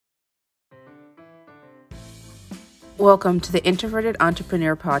Welcome to the Introverted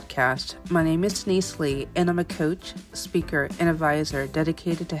Entrepreneur Podcast. My name is Denise Lee, and I'm a coach, speaker, and advisor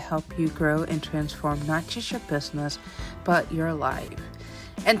dedicated to help you grow and transform not just your business, but your life.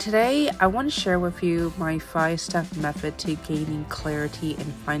 And today, I want to share with you my 5-step method to gaining clarity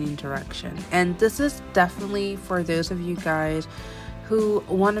and finding direction. And this is definitely for those of you guys who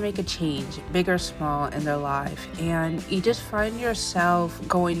want to make a change, big or small, in their life, and you just find yourself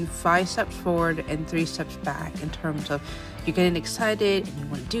going 5 steps forward and 3 steps back in terms of you're getting excited and you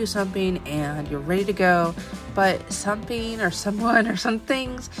want to do something and you're ready to go, but something or someone or some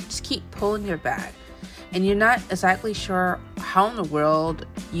things just keep pulling you back, and you're not exactly sure how in the world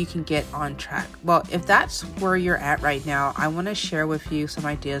you can get on track. Well, if that's where you're at right now, I want to share with you some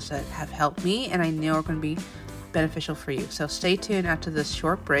ideas that have helped me and I know are going to be beneficial for you. So stay tuned after this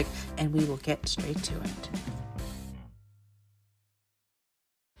short break and we will get straight to it.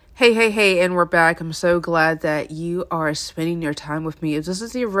 Hey, and we're back. I'm so glad that you are spending your time with me. If this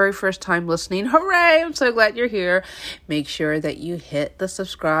is your very first time listening, hooray! I'm so glad you're here. Make sure that you hit the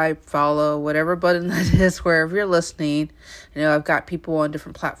subscribe, follow, whatever button that is, wherever you're listening. I know I've got people on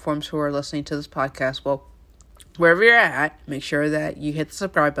different platforms who are listening to this podcast. Well, wherever you're at, make sure that you hit the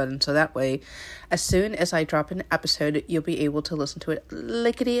subscribe button so that way, as soon as I drop an episode, you'll be able to listen to it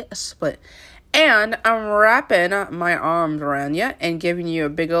lickety-split. And I'm wrapping my arms around you and giving you a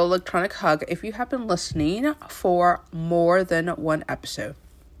big old electronic hug if you have been listening for more than one episode.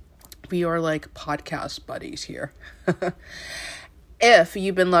 We are like podcast buddies here. If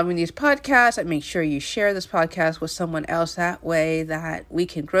you've been loving these podcasts, make sure you share this podcast with someone else. That way that we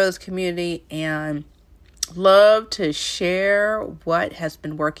can grow this community, and love to share what has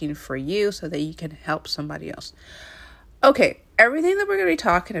been working for you so that you can help somebody else. Okay, everything that we're going to be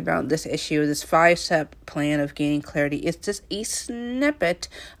talking about in this issue, this 5-step plan of gaining clarity, is just a snippet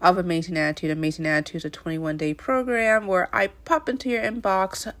of Amazing Attitude. Amazing Attitude is a 21-day program where I pop into your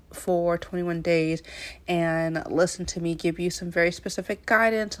inbox for 21 days and listen to me give you some very specific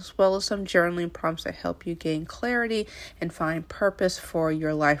guidance as well as some journaling prompts that help you gain clarity and find purpose for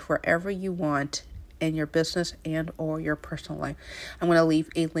your life wherever you want in your business and or your personal life. I'm going to leave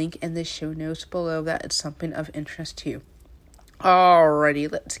a link in the show notes below that it's something of interest to you.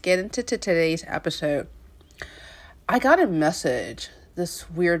 Alrighty, let's get into today's episode. I got a message,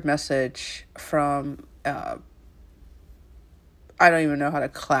 this weird message from, I don't even know how to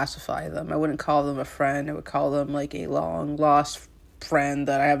classify them. I wouldn't call them a friend. I would call them like a long lost friend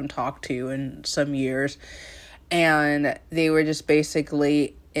that I haven't talked to in some years. And they were just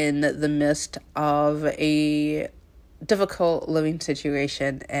basically in the midst of a difficult living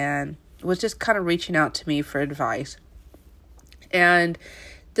situation and was just kind of reaching out to me for advice. And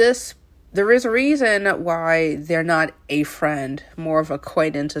there is a reason why they're not a friend, more of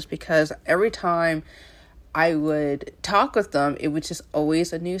acquaintance, is because every time I would talk with them, it was just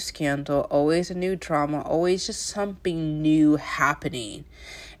always a new scandal, always a new drama, always just something new happening.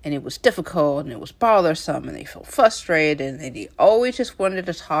 And it was difficult and it was bothersome and they felt frustrated and they always just wanted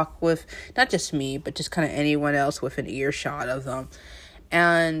to talk with not just me, but just kind of anyone else with an earshot of them.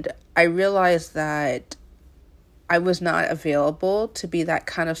 And I realized that I was not available to be that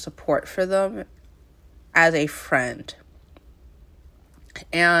kind of support for them as a friend.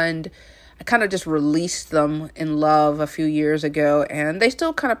 And I kind of just released them in love a few years ago, and they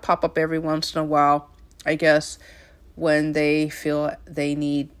still kind of pop up every once in a while, I guess, when they feel they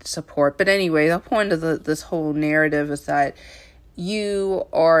need support. But anyway, the point of this whole narrative is that you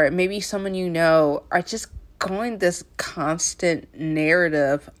or maybe someone you know are just going this constant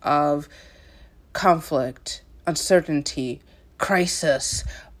narrative of conflict, uncertainty, crisis,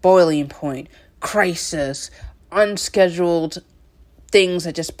 boiling point, crisis, unscheduled things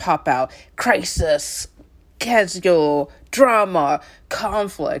that just pop out, crisis, schedule, drama,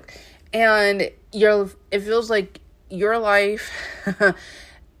 conflict. And it feels like your life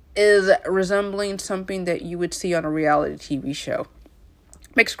is resembling something that you would see on a reality TV show.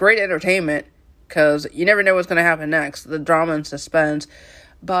 Makes great entertainment because you never know what's going to happen next, the drama and suspense.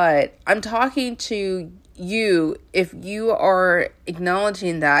 But I'm talking to you if you are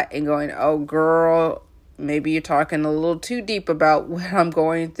acknowledging that and going, oh girl, maybe you're talking a little too deep about what I'm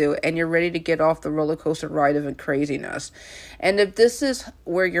going through and you're ready to get off the roller coaster ride of craziness. And if this is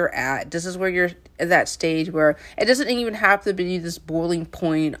where you're at, this is where you're at that stage where it doesn't even have to be this boiling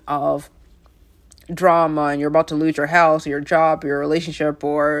point of drama and you're about to lose your house or your job or your relationship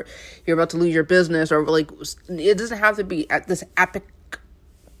or you're about to lose your business, or like it doesn't have to be at this epic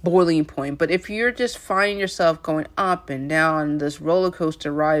boiling point. But if you're just finding yourself going up and down this roller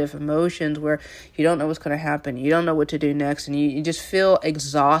coaster ride of emotions where you don't know what's going to happen, you don't know what to do next, and you just feel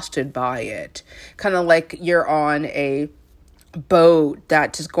exhausted by it, kind of like you're on a boat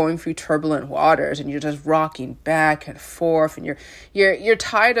that's just going through turbulent waters and you're just rocking back and forth, and you're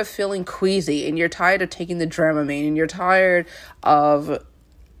tired of feeling queasy, and you're tired of taking the Dramamine, and you're tired of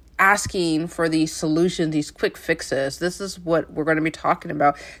asking for these solutions, these quick fixes. This is what we're going to be talking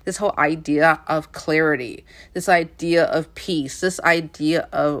about. This whole idea of clarity, this idea of peace, this idea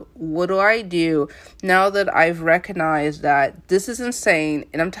of what do I do now that I've recognized that this is insane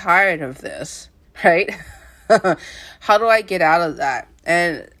and I'm tired of this, right? How do I get out of that?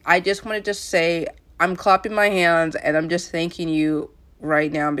 And I just want to just say, I'm clapping my hands and I'm just thanking you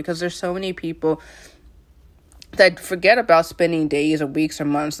right now, because there's so many people that forget about spending days or weeks or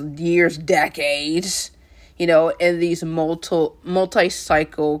months, years, decades, in these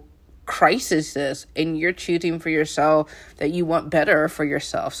multi-cycle crises, and you're choosing for yourself that you want better for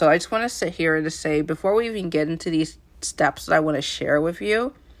yourself. So I just want to sit here and to say, before we even get into these steps that I want to share with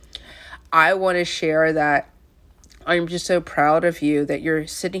you, I want to share that I'm just so proud of you that you're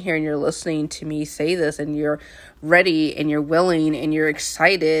sitting here and you're listening to me say this, and you're ready and you're willing and you're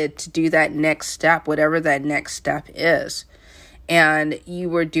excited to do that next step, whatever that next step is. And you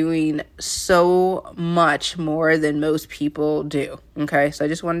were doing so much more than most people do. Okay. So I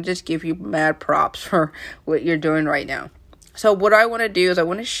just want to just give you mad props for what you're doing right now. So what I want to do is I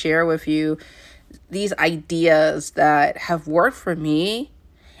want to share with you these ideas that have worked for me,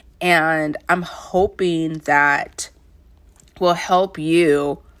 and I'm hoping that will help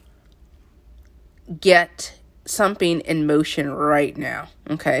you get something in motion right now.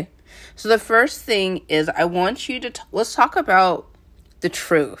 Okay. So the first thing is I want you to, let's talk about the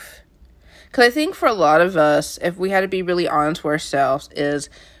truth. Because I think for a lot of us, if we had to be really honest with ourselves, is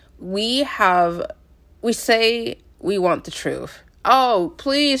we say we want the truth. Oh,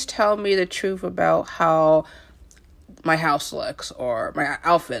 please tell me the truth about how my house looks, or my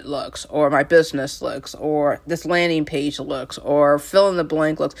outfit looks, or my business looks, or this landing page looks, or fill in the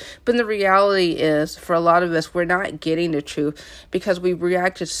blank looks. But the reality is, for a lot of us, we're not getting the truth because we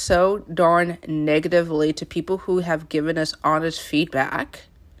reacted so darn negatively to people who have given us honest feedback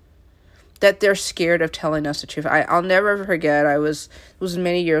that they're scared of telling us the truth. I'll never forget, it was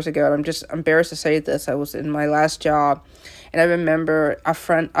many years ago, and I'm just embarrassed to say this. I was in my last job, and I remember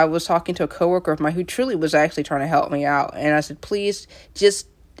I was talking to a coworker of mine who truly was actually trying to help me out. And I said, please, just,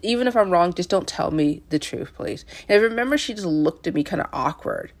 even if I'm wrong, just don't tell me the truth, please. And I remember she just looked at me kind of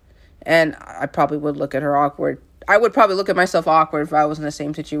awkward. And I probably would look at her awkward. I would probably look at myself awkward if I was in the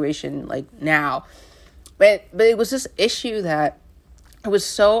same situation like now. But it was this issue that I was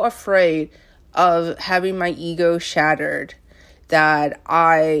so afraid of having my ego shattered that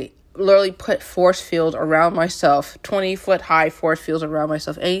I literally put force fields around myself, 20-foot high force fields around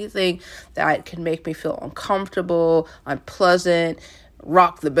myself. Anything that can make me feel uncomfortable, unpleasant,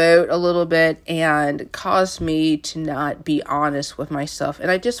 rock the boat a little bit, and cause me to not be honest with myself.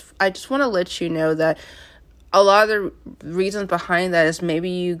 And I just want to let you know that a lot of the reasons behind that is maybe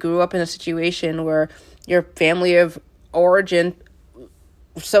you grew up in a situation where your family of origin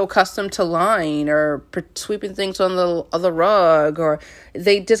so accustomed to lying or sweeping things on the rug, or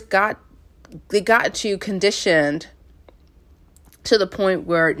they got you conditioned to the point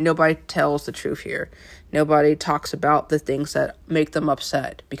where nobody tells the truth here. Nobody talks about the things that make them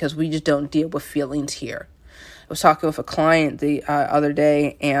upset because we just don't deal with feelings here. I was talking with a client the other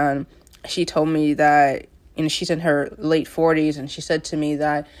day, and she told me that, she's in her late 40s, and she said to me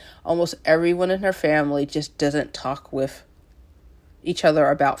that almost everyone in her family just doesn't talk with each other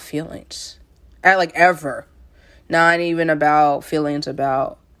about feelings, ever. Not even about feelings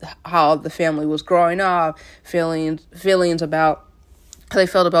about how the family was growing up, feelings about how they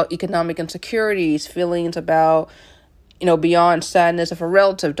felt about economic insecurities, feelings about, beyond sadness if a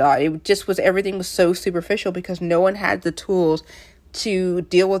relative died. It just was, everything was so superficial because no one had the tools to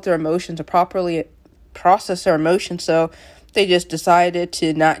deal with their emotions or properly process their emotions. So they just decided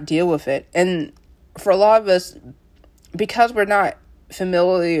to not deal with it. And for a lot of us, because we're not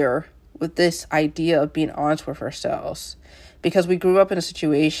familiar with this idea of being honest with ourselves, because we grew up in a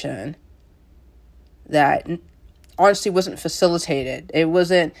situation that honesty wasn't facilitated, it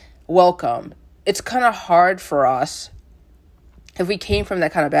wasn't welcome, it's kind of hard for us, if we came from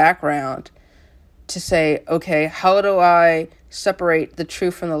that kind of background, to say, okay, how do I separate the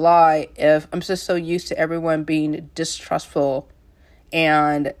truth from the lie if I'm just so used to everyone being distrustful?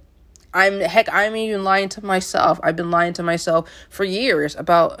 And I'm even lying to myself. I've been lying to myself for years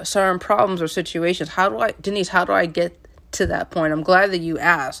about certain problems or situations. Denise, how do I get to that point. I'm glad that you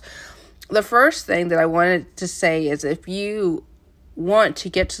asked. The first thing that I wanted to say is if you want to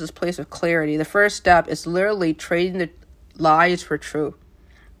get to this place of clarity, the first step is literally trading the lies for truth.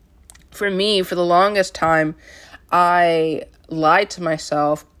 For me, for the longest time, I lied to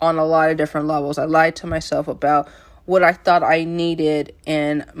myself on a lot of different levels. I lied to myself about what I thought I needed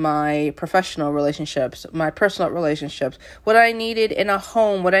in my professional relationships, my personal relationships, what I needed in a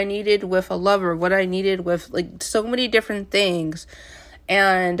home, what I needed with a lover, what I needed with like so many different things.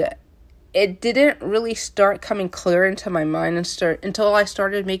 And it didn't really start coming clear into my mind until I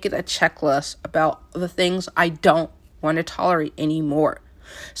started making a checklist about the things I don't want to tolerate anymore.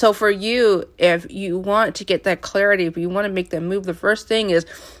 So for you, if you want to get that clarity, if you want to make that move, the first thing is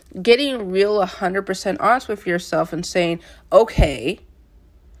getting real 100% honest with yourself and saying, okay,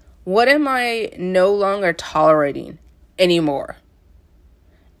 what am I no longer tolerating anymore?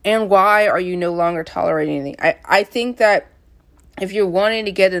 And why are you no longer tolerating anything? I think that if you're wanting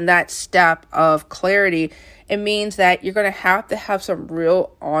to get in that step of clarity, it means that you're going to have some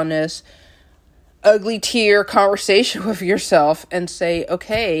real honest, ugly tear conversation with yourself and say,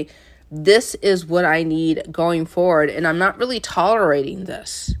 okay, this is what I need going forward. And I'm not really tolerating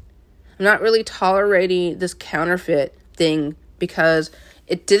this. I'm not really tolerating this counterfeit thing because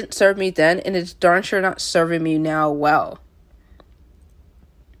it didn't serve me then and it's darn sure not serving me now well.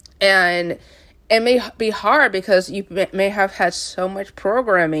 And it may be hard because you may have had so much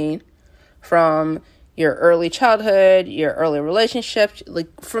programming from your early childhood, your early relationships,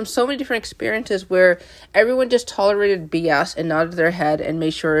 like from so many different experiences where everyone just tolerated BS and nodded their head and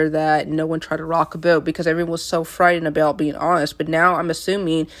made sure that no one tried to rock a boat because everyone was so frightened about being honest. But now I'm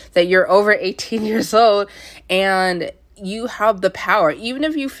assuming that you're over 18 years old and you have the power. Even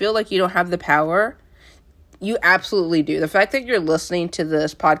if you feel like you don't have the power, you absolutely do. The fact that you're listening to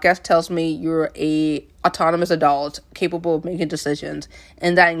this podcast tells me you're a autonomous adult capable of making decisions.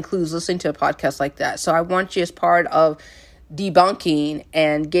 And that includes listening to a podcast like that. So I want you, as part of debunking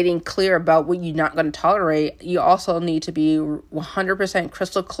and getting clear about what you're not going to tolerate, you also need to be 100%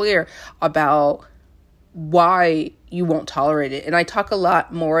 crystal clear about why you won't tolerate it. And I talk a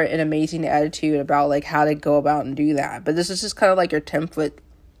lot more in Amazing Attitude about like how to go about and do that. But this is just kind of like your 10,000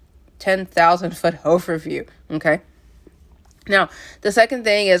 foot overview. Okay. Now, the second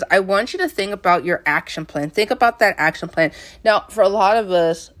thing is I want you to think about your action plan. Think about that action plan. Now, for a lot of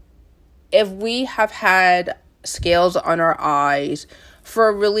us, if we have had scales on our eyes for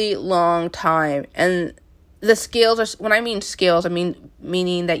a really long time, and the scales are, when I mean scales, I mean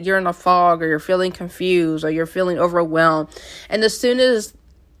meaning that you're in a fog or you're feeling confused or you're feeling overwhelmed. And as soon as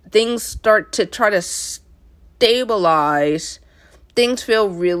things start to try to stabilize, things feel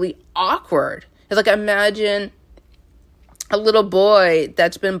really awkward. It's like, imagine a little boy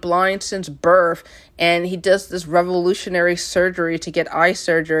that's been blind since birth and he does this revolutionary surgery to get eye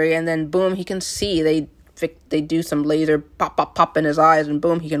surgery, and then boom, he can see. They do some laser pop in his eyes and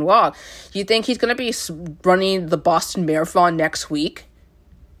boom, he can walk. You think he's going to be running the Boston Marathon next week?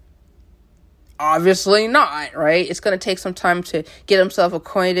 Obviously not, right? It's going to take some time to get himself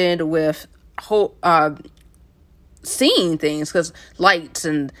acquainted with seeing things, because lights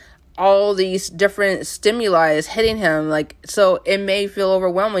and all these different stimuli is hitting him. Like, so it may feel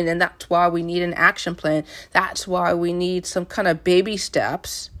overwhelming, and that's why we need an action plan. That's why we need some kind of baby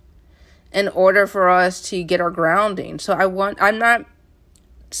steps in order for us to get our grounding. So I'm not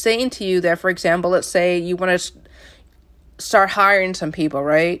saying to you that, for example, let's say you want to start hiring some people,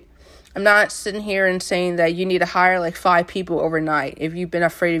 right? I'm not sitting here and saying that you need to hire like 5 people overnight if you've been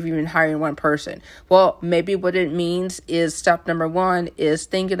afraid of even hiring one person. Well, maybe what it means is step number 1 is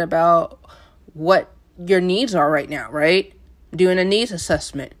thinking about what your needs are right now, right? Doing a needs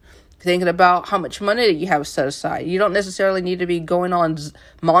assessment. Thinking about how much money that you have set aside. You don't necessarily need to be going on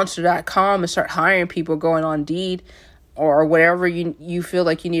monster.com and start hiring people, going on Indeed or whatever you feel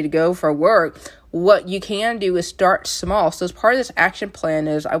like you need to go for work. What you can do is start small. So as part of this action plan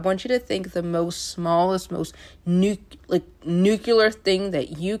is I want you to think the most smallest, most nuclear thing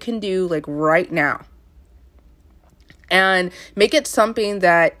that you can do like right now. And make it something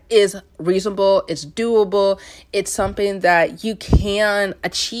that is reasonable, it's doable, it's something that you can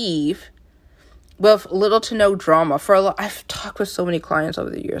achieve with little to no drama. I've talked with so many clients over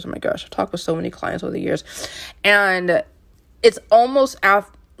the years. Oh my gosh, I've talked with so many clients over the years. And it's almost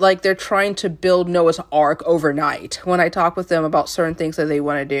like they're trying to build Noah's Ark overnight when I talk with them about certain things that they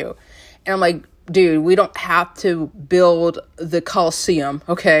want to do. And I'm like, dude, we don't have to build the Colosseum,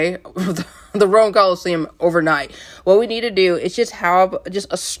 okay? The Roman Colosseum overnight. What we need to do is just have just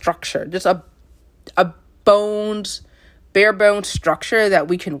a structure, just a bare bones structure that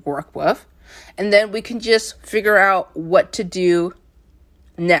we can work with. And then we can just figure out what to do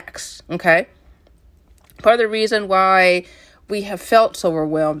next, okay? Part of the reason why we have felt so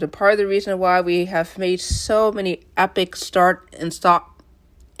overwhelmed, and part of the reason why we have made so many epic start and stop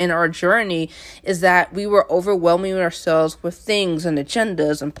in our journey, is that we were overwhelming ourselves with things and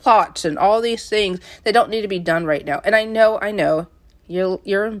agendas and plots and all these things that don't need to be done right now. And I know,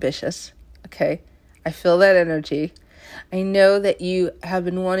 you're ambitious, okay? I feel that energy. I know that you have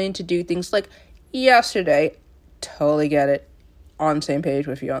been wanting to do things like yesterday. Totally get it. On the same page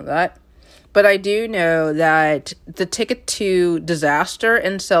with you on that. But I do know that the ticket to disaster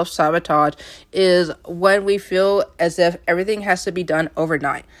and self-sabotage is when we feel as if everything has to be done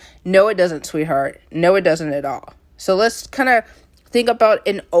overnight. No, it doesn't, sweetheart. No, it doesn't at all. So let's kind of think about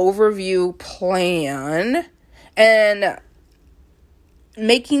an overview plan and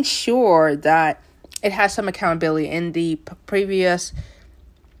making sure that it has some accountability. In the previous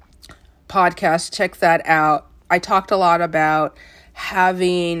podcast, check that out. I talked a lot about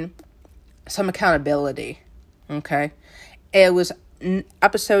having some accountability, okay? It was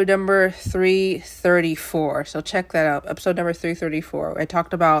episode number 334, so check that out, episode number 334. I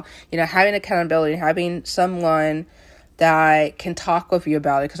talked about, having accountability, having someone that can talk with you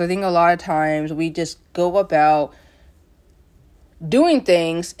about it, because I think a lot of times we just go about doing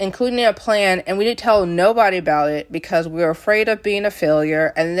things, including a plan, and we didn't tell nobody about it because we're afraid of being a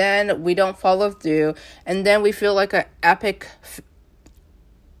failure, and then we don't follow through, and then we feel like an epic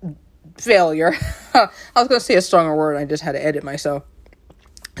failure. I was going to say a stronger word. I just had to edit myself.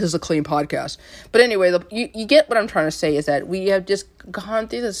 This is a clean podcast. But anyway, you get what I'm trying to say, is that we have just gone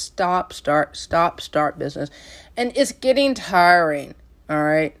through the stop, start business. And it's getting tiring. All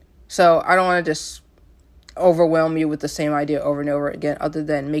right. So I don't want to just overwhelm you with the same idea over and over again, other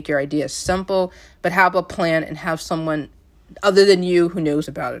than make your idea simple, but have a plan and have someone other than you who knows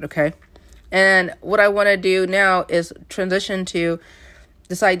about it. Okay. And what I want to do now is transition to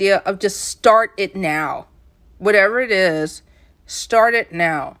this idea of just start it now. Whatever it is, start it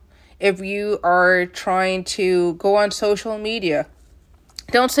now. If you are trying to go on social media,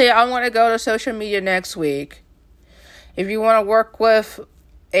 don't say, I want to go to social media next week. If you want to work with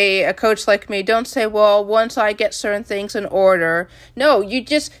a coach like me, don't say, well, once I get certain things in order. No, you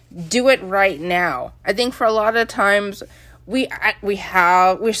just do it right now. I think for a lot of times,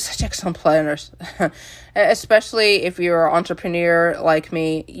 we're such excellent planners, especially if you're an entrepreneur like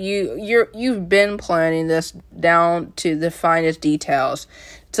me. You've been planning this down to the finest details.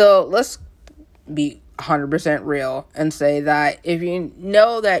 So let's be 100% real and say that if you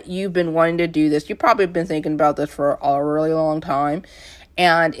know that you've been wanting to do this, you've probably been thinking about this for a really long time,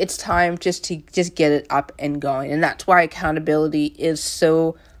 and it's time just to get it up and going. And that's why accountability is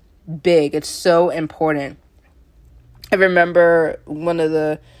so big. It's so important. I remember one of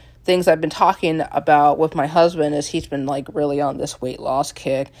the things I've been talking about with my husband is he's been like really on this weight loss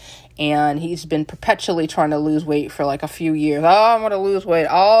kick, and he's been perpetually trying to lose weight for like a few years. Oh, I'm going to lose weight.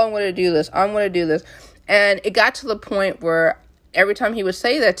 Oh, I'm going to do this. I'm going to do this. And it got to the point where every time he would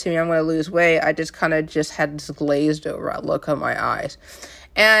say that to me, I'm going to lose weight, I just kind of just had this glazed over look on my eyes.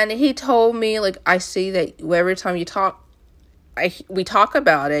 And he told me, like, I see that every time you talk, we talk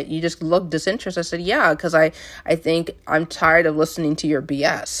about it, you just look disinterested. I said, yeah, because I think I'm tired of listening to your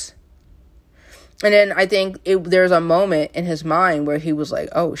BS. And then I think there's a moment in his mind where he was like,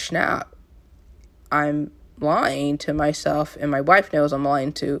 oh, snap, I'm lying to myself, and my wife knows I'm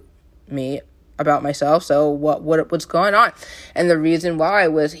lying to me about myself. So what's going on? And the reason why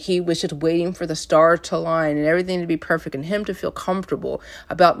was he was just waiting for the stars to align and everything to be perfect and him to feel comfortable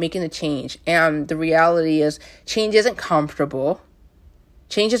about making the change. And the reality is, change isn't comfortable.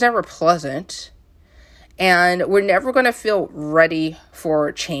 Change is never pleasant. And we're never going to feel ready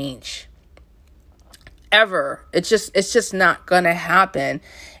for change. Ever. It's just not going to happen.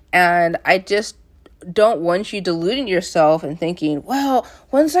 And I just don't want you deluding yourself and thinking, well,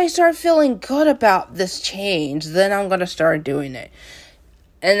 once I start feeling good about this change, then I'm going to start doing it.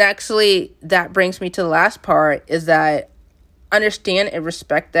 And actually, that brings me to the last part, is that understand and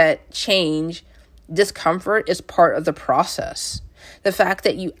respect that change, discomfort is part of the process. The fact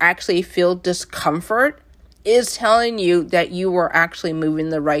that you actually feel discomfort is telling you that you are actually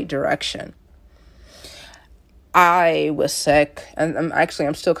moving the right direction. I was sick, and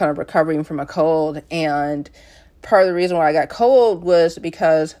I'm still kind of recovering from a cold, and part of the reason why I got cold was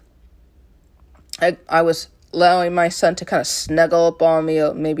because I was allowing my son to kind of snuggle up on me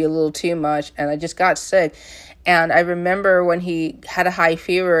maybe a little too much, and I just got sick. And I remember when he had a high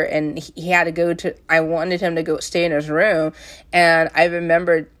fever and he had to I wanted him to go stay in his room, and I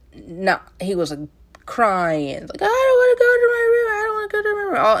remember he was like crying, like, I don't want to go to my room, I don't I could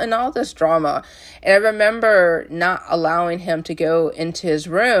remember all this drama. And I remember not allowing him to go into his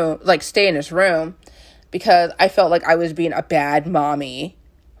room, like stay in his room, because I felt like I was being a bad mommy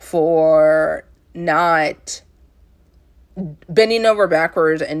for not bending over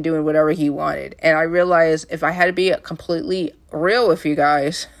backwards and doing whatever he wanted. And I realized if I had to be completely real with you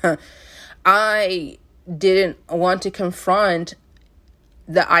guys, I didn't want to confront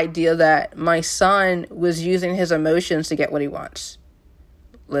the idea that my son was using his emotions to get what he wants.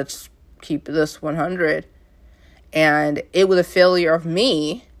 Let's keep this 100. And it was a failure of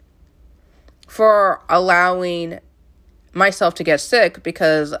me for allowing myself to get sick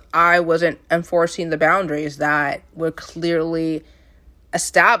because I wasn't enforcing the boundaries that were clearly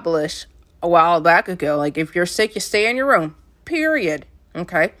established a while back ago. Like, if you're sick, you stay in your room, period.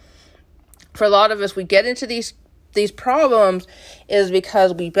 Okay? For a lot of us, we get into these problems is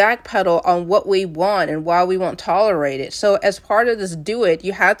because we backpedal on what we want and why we won't tolerate it. So as part of this do it,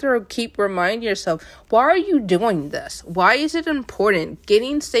 you have to keep reminding yourself, why are you doing this? Why is it important?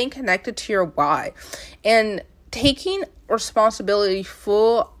 Staying connected to your why and taking responsibility,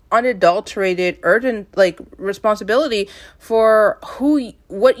 full, unadulterated, urgent, responsibility for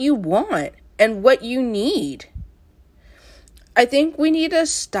what you want and what you need. I think we need to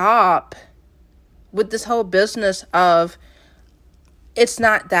stop with this whole business of it's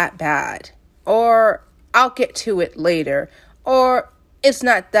not that bad, or I'll get to it later, or it's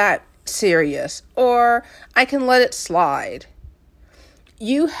not that serious, or I can let it slide.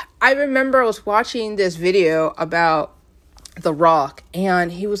 I remember I was watching this video about The Rock,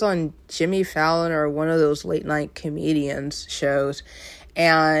 and he was on Jimmy Fallon or one of those late night comedians shows,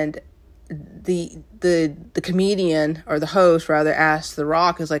 and the comedian, or the host rather, asked The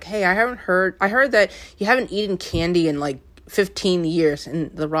Rock, is like, hey, I heard that you haven't eaten candy in like 15 years.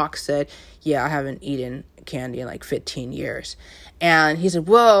 And The Rock said, yeah, I haven't eaten candy in like 15 years. And he said,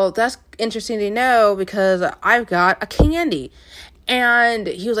 well, that's interesting to know because I've got a candy. And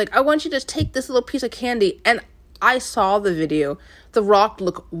he was like, I want you to take this little piece of candy. And I saw the video. The Rock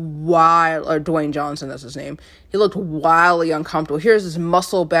looked wild, or Dwayne Johnson, that's his name. He looked wildly uncomfortable. Here's this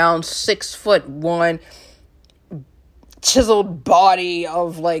muscle-bound, 6'1", chiseled body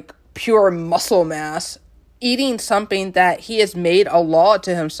of like pure muscle mass, eating something that he has made a law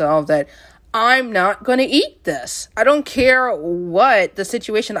to himself that I'm not going to eat this. I don't care what the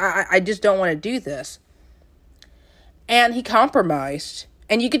situation. I just don't want to do this. And he compromised.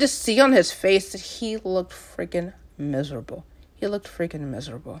 And you could just see on his face that he looked freaking miserable. He looked freaking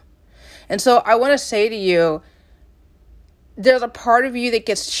miserable. And so I want to say to you, there's a part of you that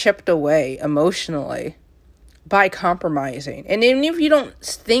gets chipped away emotionally by compromising. And even if you don't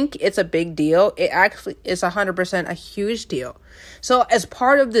think it's a big deal, it actually is 100% a huge deal. So as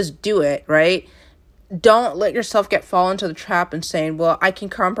part of this do it, right? Don't let yourself fall into the trap and saying, well, I can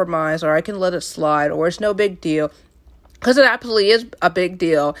compromise, or I can let it slide, or it's no big deal. Because it absolutely is a big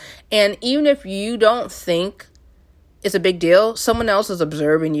deal. And even if you don't think it's a big deal, someone else is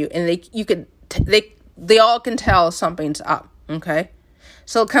observing you, and they all can tell something's up. Okay.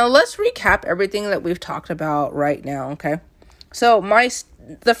 So let's recap everything that we've talked about right now. Okay. So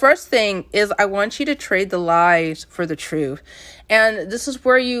the first thing is I want you to trade the lies for the truth. And this is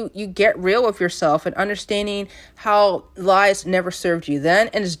where you get real with yourself and understanding how lies never served you then,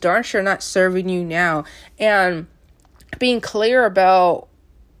 and it's darn sure not serving you now. And being clear about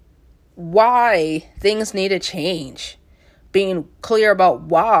why things need to change. Being clear about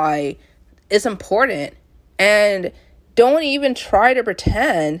why it's important. And don't even try to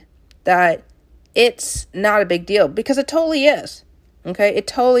pretend that it's not a big deal, because it totally is. Okay? It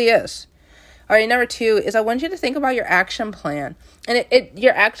totally is. All right, number 2 is I want you to think about your action plan. And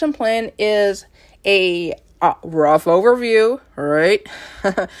your action plan is a rough overview, right?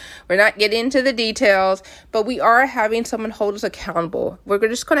 We're not getting into the details, but we are having someone hold us accountable. We're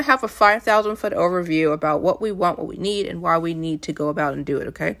just going to have a 5,000-foot overview about what we want, what we need, and why we need to go about and do it,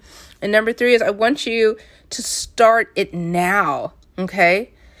 okay? And number 3 is I want you to start it now,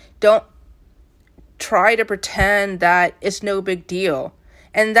 okay? Don't try to pretend that it's no big deal.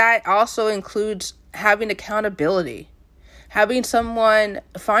 And that also includes having accountability. Having someone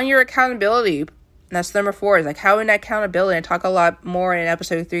find your accountability. That's number 4, is like having accountability. I talk a lot more in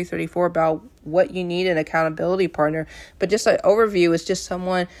episode 334 about what you need an accountability partner. But just an overview is just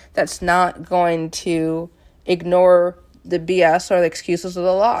someone that's not going to ignore the BS or the excuses or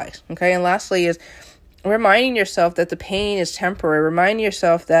the lies. Okay. And lastly is reminding yourself that the pain is temporary. Reminding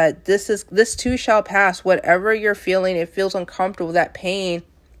yourself that this too shall pass. Whatever you're feeling, it feels uncomfortable. That pain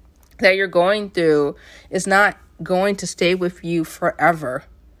that you're going through is not going to stay with you forever.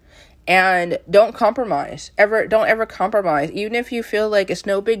 And don't compromise. Don't ever compromise. Even if you feel like it's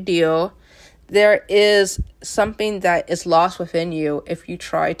no big deal, there is something that is lost within you if you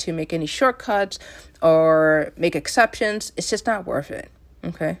try to make any shortcuts or make exceptions. It's just not worth it.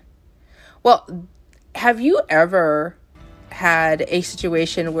 Okay? Well, have you ever had a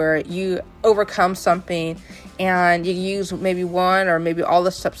situation where you overcome something and you use maybe one or maybe all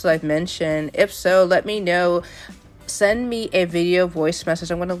the steps that I've mentioned? If so, let me know. Send me a video voice message.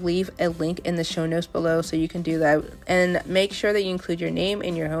 I'm going to leave a link in the show notes below so you can do that. And make sure that you include your name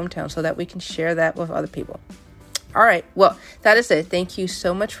and your hometown so that we can share that with other people. All right. Well, that is it. Thank you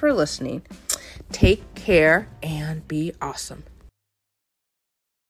so much for listening. Take care and be awesome.